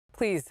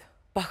Please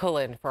buckle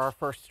in for our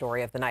first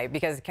story of the night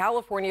because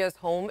California's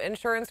home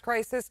insurance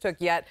crisis took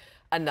yet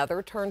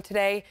another turn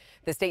today.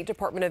 The State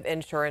Department of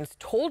Insurance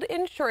told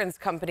insurance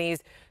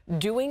companies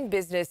doing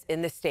business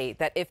in the state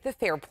that if the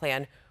FAIR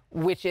Plan,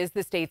 which is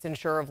the state's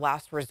insurer of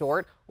last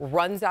resort,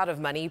 runs out of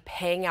money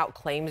paying out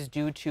claims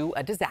due to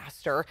a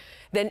disaster,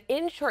 then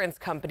insurance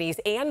companies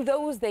and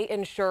those they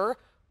insure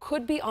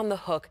could be on the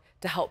hook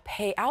to help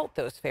pay out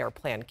those FAIR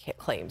Plan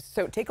claims.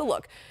 So take a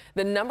look.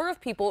 The number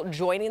of people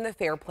joining the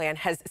FAIR Plan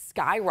has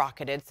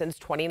skyrocketed since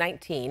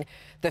 2019.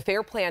 The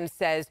FAIR Plan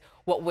says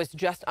what was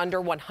just under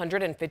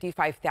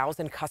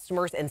 155,000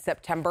 customers in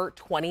September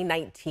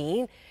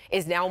 2019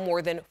 is now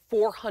more than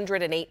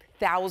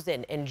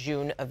 408,000 in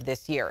June of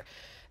this year.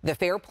 The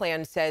FAIR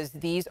Plan says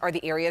these are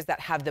the areas that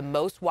have the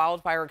most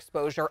wildfire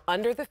exposure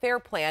under the FAIR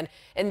Plan,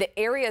 and the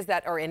areas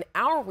that are in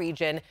our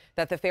region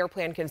that the FAIR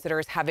Plan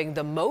considers having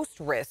the most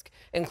risk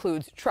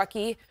includes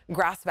Truckee,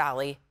 Grass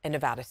Valley, and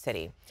Nevada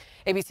City.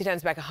 ABC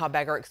 10's Becca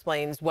Habegger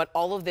explains what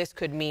all of this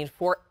could mean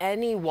for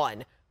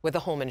anyone with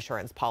a home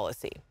insurance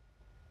policy.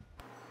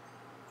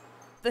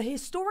 The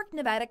historic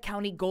Nevada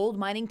County gold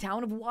mining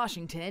town of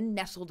Washington,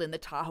 nestled in the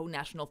Tahoe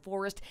National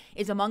Forest,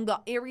 is among the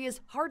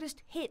areas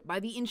hardest hit by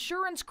the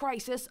insurance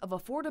crisis of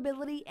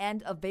affordability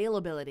and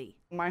availability.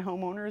 My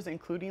homeowners,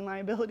 including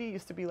liability,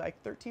 used to be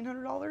like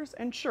 $1,300,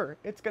 and sure,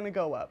 it's going to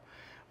go up.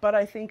 But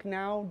I think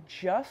now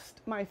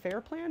just my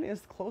FAIR Plan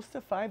is close to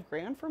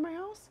 $5,000 for my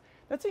house.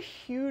 That's a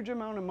huge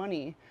amount of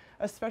money,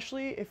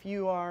 especially if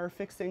you are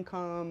fixed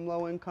income,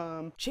 low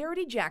income.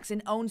 Charity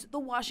Jackson owns the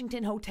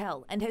Washington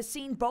Hotel and has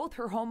seen both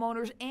her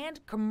homeowners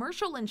and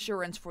commercial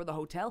insurance for the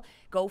hotel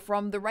go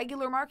from the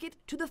regular market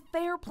to the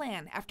FAIR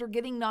Plan after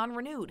getting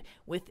non-renewed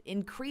with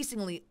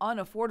increasingly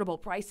unaffordable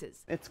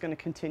prices. It's going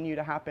to continue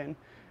to happen,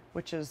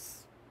 which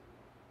is,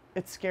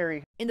 it's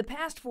scary. In the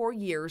past 4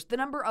 years, the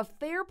number of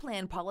FAIR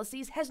Plan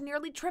policies has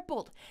nearly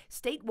tripled.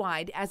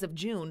 Statewide, as of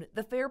June,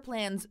 the FAIR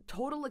Plan's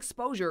total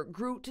exposure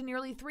grew to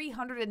nearly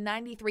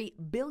 $393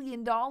 billion.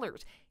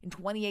 In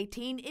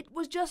 2018, it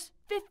was just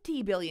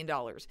 $50 billion,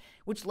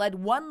 which led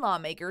one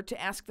lawmaker to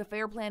ask the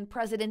FAIR Plan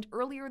president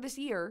earlier this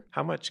year,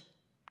 how much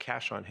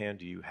cash on hand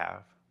do you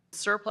have?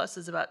 Surplus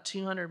is about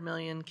 $200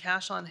 million.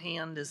 Cash on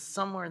hand is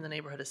somewhere in the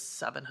neighborhood of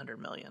 $700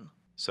 million.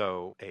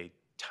 So a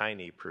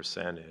tiny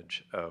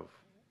percentage of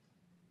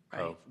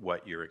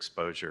what your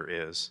exposure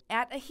is.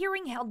 At a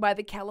hearing held by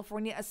the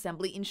California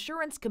Assembly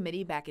Insurance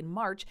Committee back in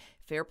March,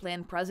 FAIR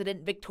Plan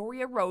President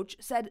Victoria Roach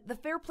said the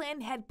FAIR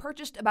Plan had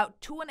purchased about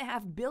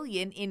 $2.5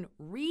 billion in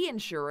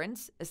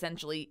reinsurance,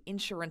 essentially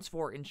insurance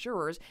for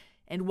insurers,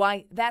 and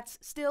why that's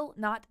still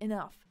not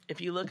enough.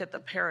 If you look at the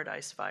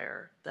Paradise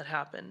Fire that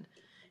happened,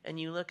 and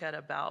you look at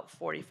about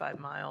 45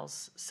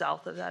 miles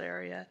south of that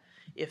area,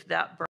 if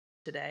that burned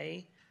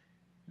today,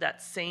 that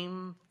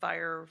same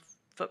fire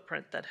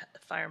footprint, that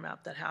fire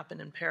map that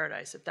happened in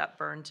Paradise, if that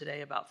burned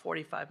today about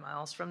 45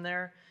 miles from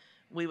there,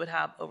 we would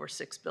have over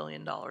 $6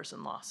 billion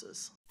in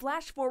losses.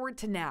 Flash forward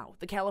to now.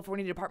 The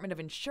California Department of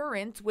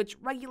Insurance, which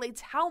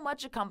regulates how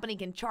much a company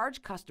can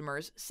charge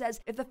customers, says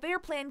if the FAIR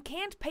Plan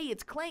can't pay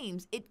its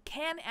claims, it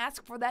can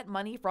ask for that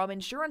money from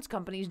insurance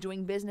companies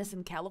doing business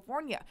in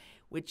California,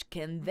 which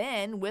can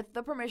then, with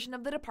the permission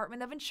of the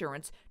Department of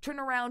Insurance, turn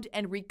around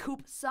and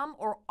recoup some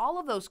or all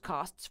of those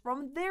costs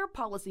from their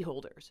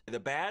policyholders. The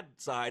bad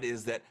side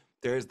is that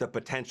there's the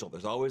potential.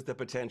 There's always the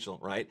potential,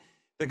 right?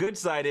 The good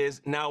side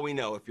is now we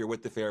know if you're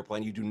with the FAIR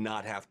Plan, you do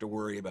not have to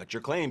worry about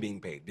your claim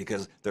being paid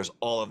because there's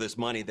all of this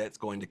money that's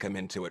going to come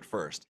into it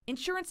first.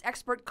 Insurance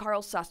expert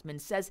Carl Sussman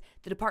says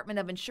the Department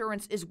of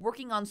Insurance is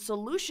working on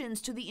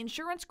solutions to the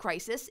insurance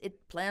crisis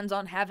it plans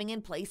on having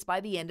in place by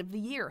the end of the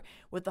year,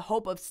 with the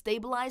hope of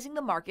stabilizing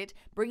the market,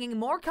 bringing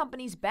more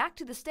companies back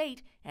to the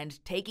state,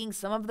 and taking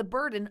some of the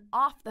burden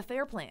off the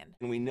FAIR Plan.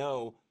 And we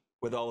know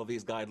with all of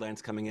these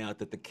guidelines coming out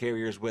that the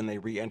carriers, when they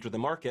re-enter the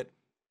market,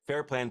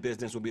 FAIR Plan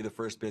business will be the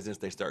first business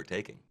they start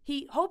taking.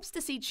 He hopes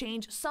to see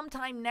change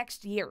sometime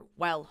next year,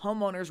 while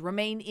homeowners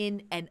remain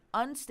in an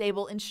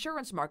unstable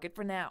insurance market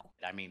for now.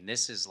 I mean,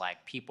 this is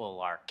like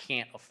people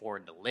can't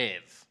afford to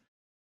live.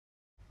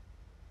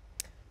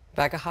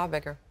 Becca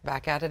Habegger,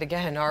 back at it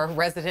again, our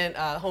resident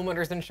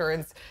homeowners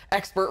insurance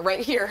expert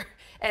right here.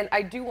 And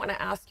I do want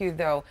to ask you,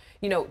 though,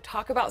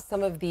 talk about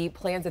some of the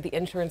plans that the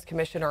insurance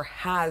commissioner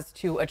has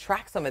to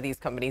attract some of these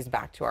companies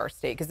back to our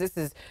state, because this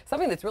is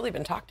something that's really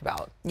been talked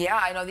about. Yeah,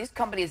 I know these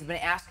companies have been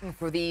asking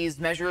for these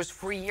measures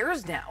for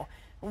years now.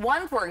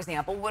 One, for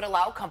example, would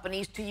allow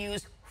companies to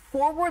use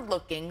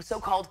forward-looking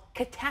so-called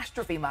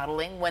catastrophe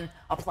modeling when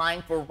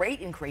applying for rate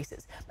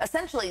increases.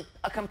 Essentially,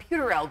 a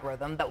computer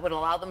algorithm that would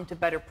allow them to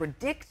better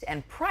predict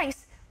and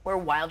price where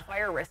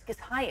wildfire risk is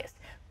highest.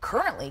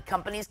 Currently,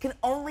 companies can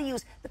only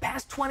use the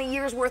past 20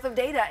 years worth of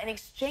data in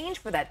exchange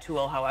for that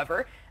tool.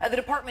 However, the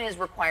department is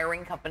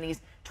requiring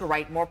companies to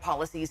write more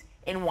policies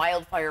in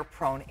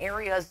wildfire-prone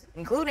areas,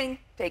 including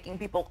taking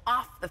people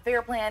off the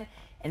FAIR Plan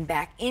and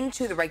back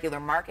into the regular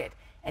market.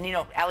 And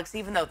Alex,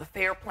 even though the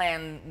FAIR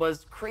Plan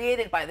was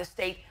created by the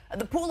state,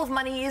 the pool of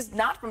money is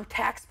not from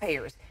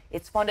taxpayers.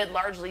 It's funded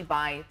largely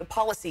by the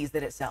policies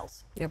that it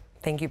sells. Yep.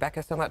 Thank you,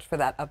 Becca, so much for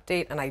that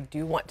update. And I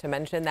do want to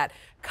mention that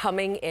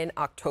coming in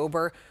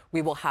October,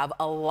 we will have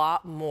a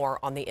lot more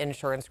on the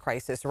insurance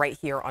crisis right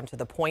here on To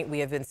The Point. We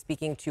have been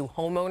speaking to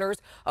homeowners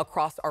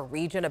across our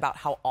region about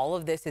how all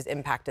of this has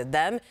impacted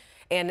them.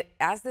 And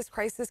as this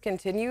crisis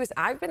continues,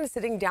 I've been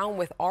sitting down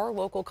with our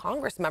local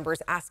Congress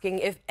members asking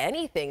if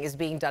anything is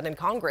being done in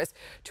Congress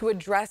to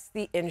address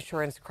the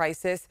insurance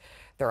crisis.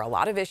 There are a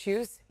lot of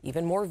issues,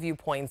 even more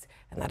viewpoints,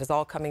 and that is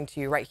all coming to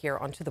you right here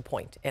on To The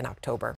Point in October.